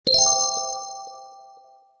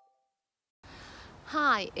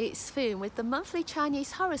Hi, it's Foon with the monthly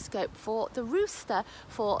Chinese horoscope for the Rooster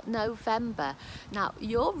for November. Now,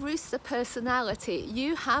 your Rooster personality,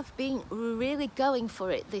 you have been really going for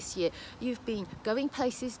it this year. You've been going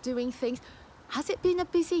places, doing things. Has it been a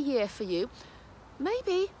busy year for you?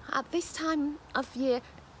 Maybe at this time of year,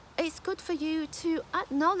 it's good for you to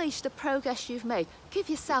acknowledge the progress you've made. Give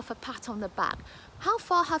yourself a pat on the back. How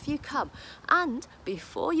far have you come? And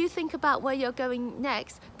before you think about where you're going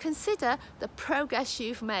next, consider the progress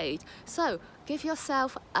you've made. So give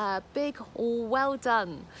yourself a big well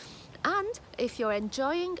done. And if you're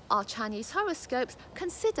enjoying our Chinese horoscopes,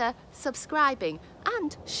 consider subscribing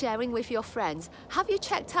and sharing with your friends. Have you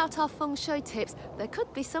checked out our feng shui tips? There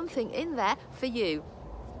could be something in there for you.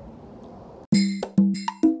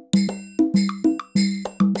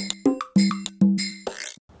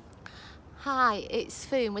 Hi, it's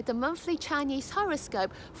Foon with the monthly Chinese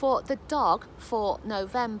horoscope for the dog for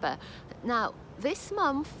November. Now, this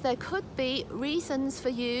month there could be reasons for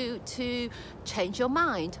you to change your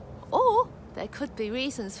mind, or there could be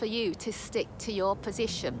reasons for you to stick to your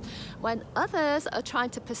position. When others are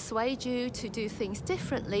trying to persuade you to do things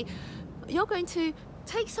differently, you're going to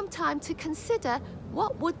take some time to consider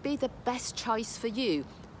what would be the best choice for you.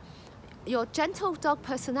 Your gentle dog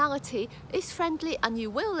personality is friendly and you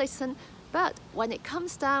will listen, but when it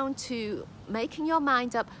comes down to making your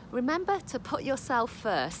mind up, remember to put yourself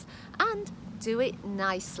first and do it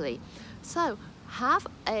nicely. So have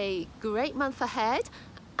a great month ahead,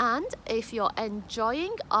 and if you're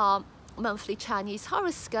enjoying our monthly Chinese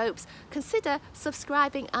horoscopes, consider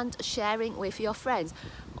subscribing and sharing with your friends.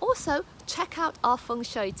 Also, check out our feng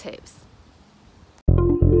shui tips.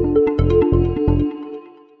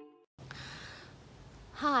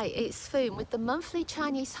 Hi, it's Foon with the monthly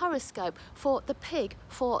Chinese horoscope for the pig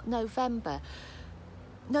for November.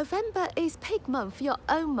 November is pig month, your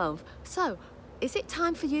own month. So, is it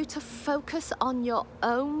time for you to focus on your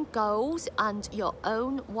own goals and your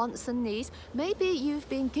own wants and needs? Maybe you've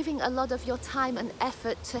been giving a lot of your time and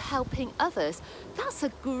effort to helping others. That's a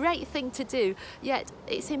great thing to do, yet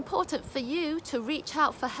it's important for you to reach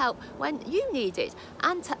out for help when you need it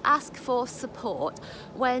and to ask for support.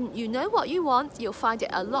 When you know what you want, you'll find it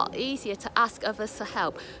a lot easier to ask others for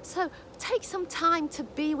help. So take some time to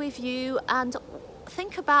be with you and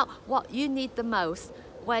think about what you need the most.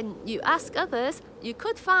 When you ask others, you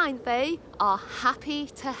could find they are happy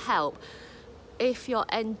to help. If you're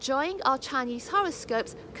enjoying our Chinese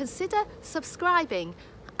horoscopes, consider subscribing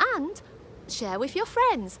and share with your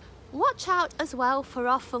friends. Watch out as well for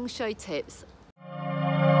our feng shui tips.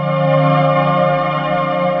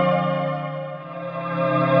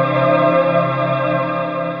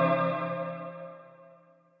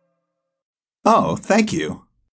 Oh, thank you.